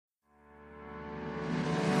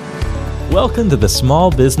Welcome to the Small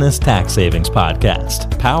Business Tax Savings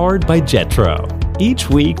Podcast, powered by Jetro. Each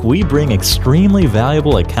week, we bring extremely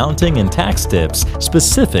valuable accounting and tax tips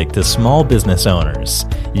specific to small business owners.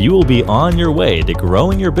 You will be on your way to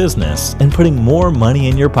growing your business and putting more money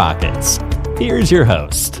in your pockets. Here's your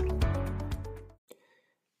host.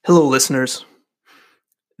 Hello, listeners.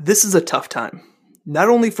 This is a tough time, not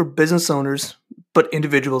only for business owners, but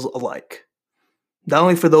individuals alike. Not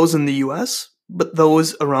only for those in the US, but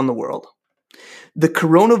those around the world. The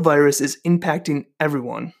coronavirus is impacting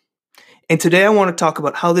everyone. And today I want to talk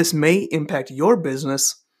about how this may impact your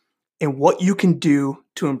business and what you can do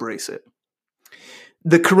to embrace it.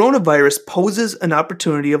 The coronavirus poses an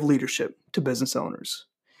opportunity of leadership to business owners.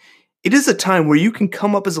 It is a time where you can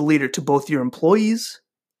come up as a leader to both your employees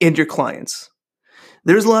and your clients.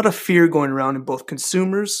 There's a lot of fear going around in both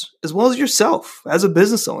consumers as well as yourself as a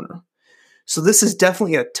business owner. So this is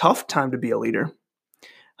definitely a tough time to be a leader.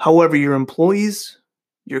 However, your employees,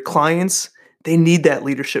 your clients, they need that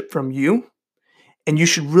leadership from you, and you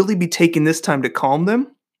should really be taking this time to calm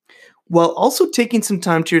them, while also taking some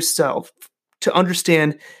time to yourself to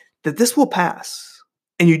understand that this will pass,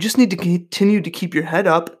 and you just need to continue to keep your head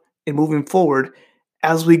up and moving forward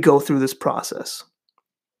as we go through this process.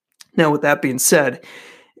 Now, with that being said,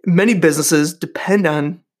 many businesses depend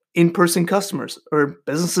on in-person customers or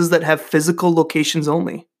businesses that have physical locations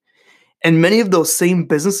only. And many of those same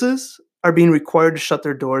businesses are being required to shut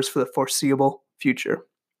their doors for the foreseeable future.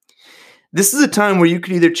 This is a time where you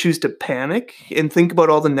could either choose to panic and think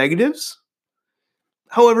about all the negatives.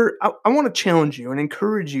 However, I want to challenge you and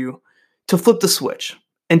encourage you to flip the switch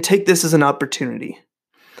and take this as an opportunity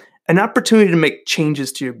to make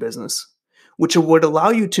changes to your business, which would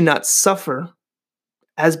allow you to not suffer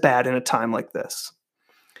as bad in a time like this.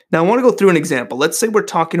 Now, I want to go through an example. Let's say we're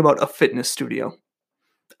talking about a fitness studio.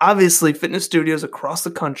 Obviously, fitness studios across the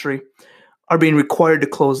country are being required to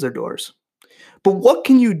close their doors. But what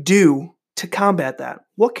can you do to combat that?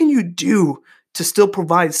 What can you do to still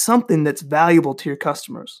provide something that's valuable to your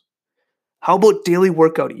customers? How about daily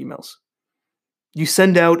workout emails? You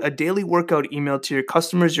send out a daily workout email to your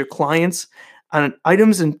customers, your clients, on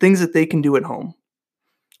items and things that they can do at home.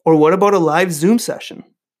 Or what about a live Zoom session?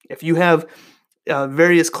 If you have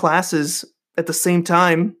various classes at the same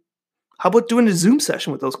time, how about doing a Zoom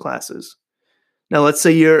session with those classes? Now, let's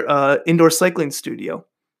say you're an indoor cycling studio.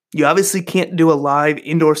 You obviously can't do a live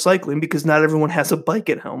indoor cycling because not everyone has a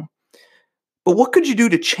bike at home. But what could you do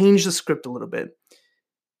to change the script a little bit?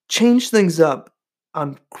 Change things up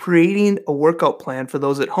on creating a workout plan for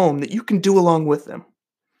those at home that you can do along with them.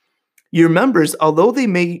 Your members, although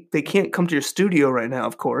they can't come to your studio right now,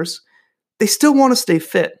 of course, they still want to stay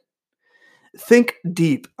fit. Think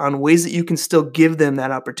deep on ways that you can still give them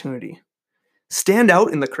that opportunity. Stand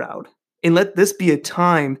out in the crowd and let this be a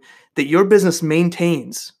time that your business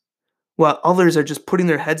maintains while others are just putting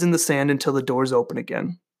their heads in the sand until the doors open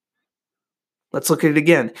again. Let's look at it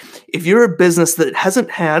again. If you're a business that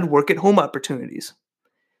hasn't had work at home opportunities,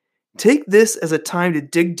 take this as a time to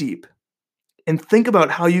dig deep and think about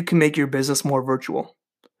how you can make your business more virtual.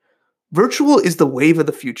 Virtual is the wave of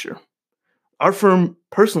the future. Our firm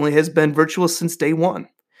personally has been virtual since day one,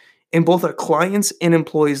 and both our clients and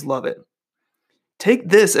employees love it. Take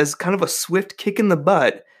this as kind of a swift kick in the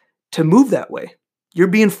butt to move that way. You're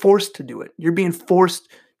being forced to do it. You're being forced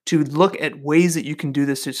to look at ways that you can do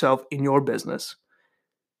this yourself in your business.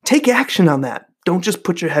 Take action on that. Don't just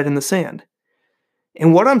put your head in the sand.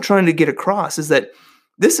 And what I'm trying to get across is that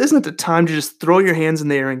this isn't a time to just throw your hands in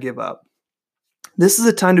the air and give up. This is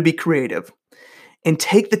a time to be creative and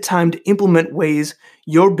take the time to implement ways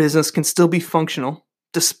your business can still be functional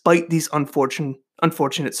despite these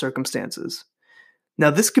unfortunate circumstances. Now,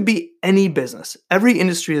 this could be any business. Every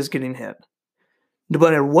industry is getting hit. No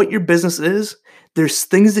matter what your business is, there's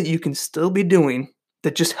things that you can still be doing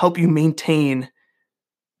that just help you maintain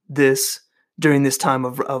this during this time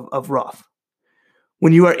of rough.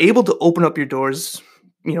 When you are able to open up your doors,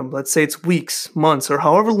 let's say it's weeks, months, or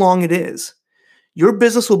however long it is, your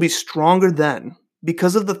business will be stronger then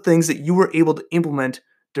because of the things that you were able to implement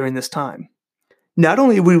during this time. Not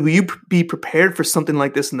only will you be prepared for something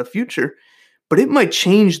like this in the future, but it might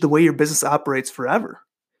change the way your business operates forever.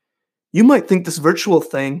 You might think this virtual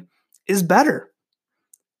thing is better,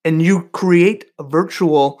 and you create a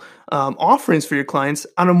virtual offerings for your clients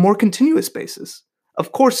on a more continuous basis.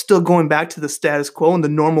 Of course, still going back to the status quo and the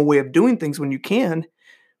normal way of doing things when you can,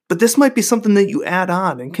 but this might be something that you add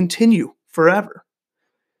on and continue forever.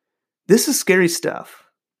 This is scary stuff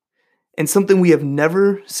and something we have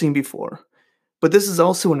never seen before, but this is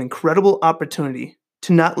also an incredible opportunity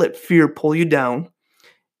to not let fear pull you down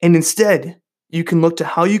and instead you can look to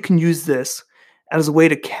how you can use this as a way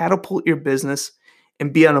to catapult your business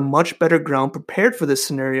and be on a much better ground prepared for this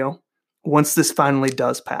scenario once this finally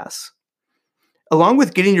does pass. Along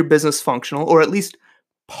with getting your business functional, or at least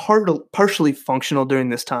partially functional during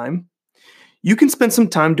this time, you can spend some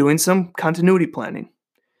time doing some continuity planning.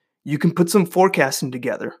 You can put some forecasting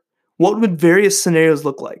together. What would various scenarios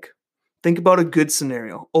look like? Think about a good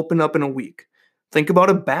scenario, open up in a week. Think about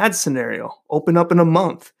a bad scenario, open up in a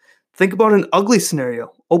month. Think about an ugly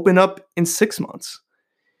scenario, open up in 6 months.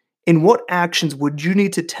 And what actions would you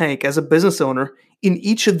need to take as a business owner in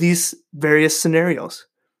each of these various scenarios?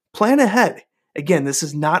 Plan ahead. Again, this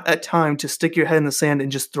is not a time to stick your head in the sand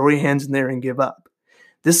and just throw your hands in there and give up.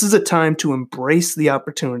 This is a time to embrace the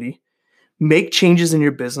opportunity, make changes in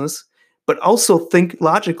your business, but also think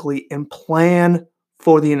logically and plan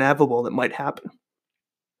for the inevitable that might happen.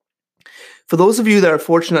 For those of you that are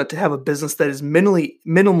fortunate to have a business that is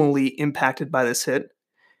minimally impacted by this hit,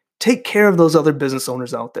 take care of those other business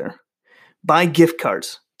owners out there. Buy gift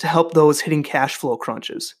cards to help those hitting cash flow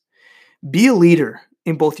crunches. Be a leader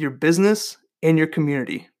in both your business and your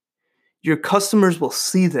community. Your customers will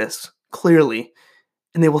see this clearly,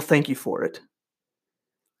 and they will thank you for it.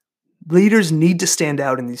 Leaders need to stand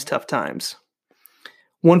out in these tough times.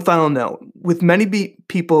 One final note, with many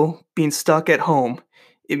people being stuck at home,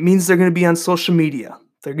 it means they're going to be on social media.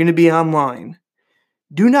 They're going to be online.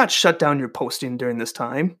 Do not shut down your posting during this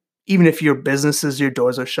time, even if your businesses, your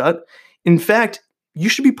doors are shut. In fact, you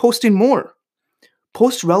should be posting more.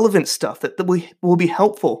 Post relevant stuff that will be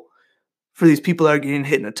helpful for these people that are getting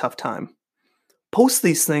hit in a tough time. Post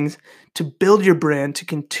these things to build your brand, to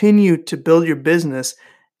continue to build your business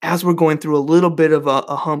as we're going through a little bit of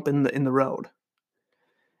a hump in the road.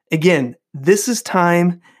 Again, this is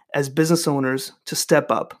time as business owners to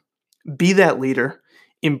step up, be that leader,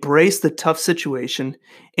 embrace the tough situation,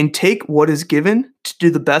 and take what is given to do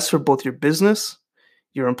the best for both your business,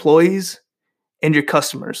 your employees, and your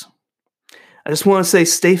customers. I just want to say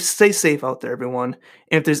stay safe out there, everyone.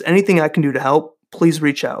 And if there's anything I can do to help, please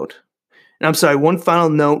reach out. And I'm sorry, one final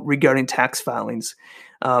note regarding tax filings.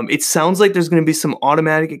 It sounds like there's going to be some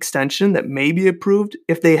automatic extension that may be approved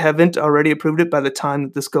if they haven't already approved it by the time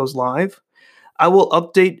that this goes live. I will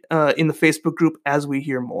update in the Facebook group as we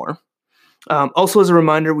hear more. Also, as a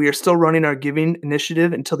reminder, we are still running our giving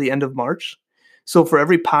initiative until the end of March. So for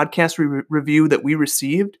every podcast review that we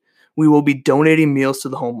received, we will be donating meals to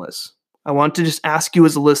the homeless. I want to just ask you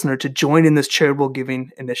as a listener to join in this charitable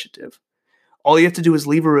giving initiative. All you have to do is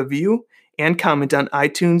leave a review and comment on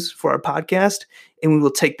iTunes for our podcast, and we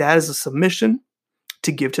will take that as a submission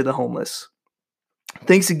to give to the homeless.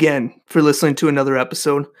 Thanks again for listening to another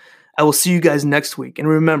episode. I will see you guys next week. And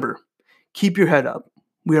remember, keep your head up.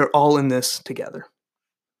 We are all in this together.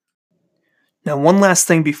 Now, one last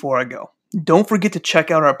thing before I go. Don't forget to check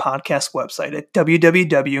out our podcast website at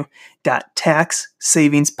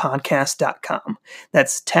www.taxsavingspodcast.com.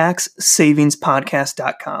 That's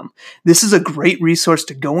taxsavingspodcast.com. This is a great resource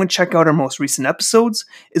to go and check out our most recent episodes,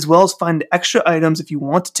 as well as find extra items if you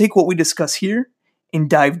want to take what we discuss here and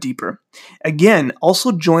dive deeper. Again,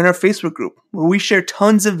 also join our Facebook group where we share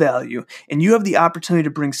tons of value, and you have the opportunity to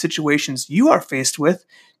bring situations you are faced with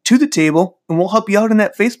to the table, and we'll help you out in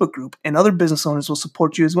that Facebook group, and other business owners will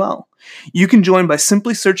support you as well. You can join by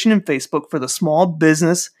simply searching in Facebook for the Small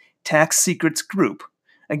Business Tax Secrets group.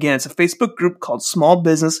 Again, it's a Facebook group called Small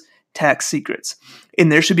Business Tax Secrets,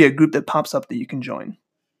 and there should be a group that pops up that you can join.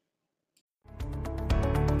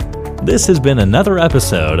 This has been another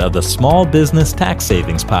episode of the Small Business Tax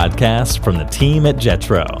Savings Podcast from the team at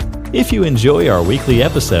Jetro. If you enjoy our weekly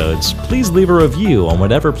episodes, please leave a review on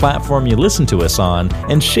whatever platform you listen to us on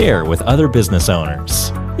and share with other business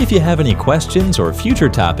owners. If you have any questions or future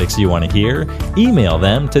topics you want to hear, email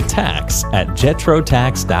them to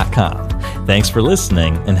tax@jetrotax.com. Thanks for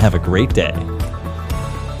listening and have a great day.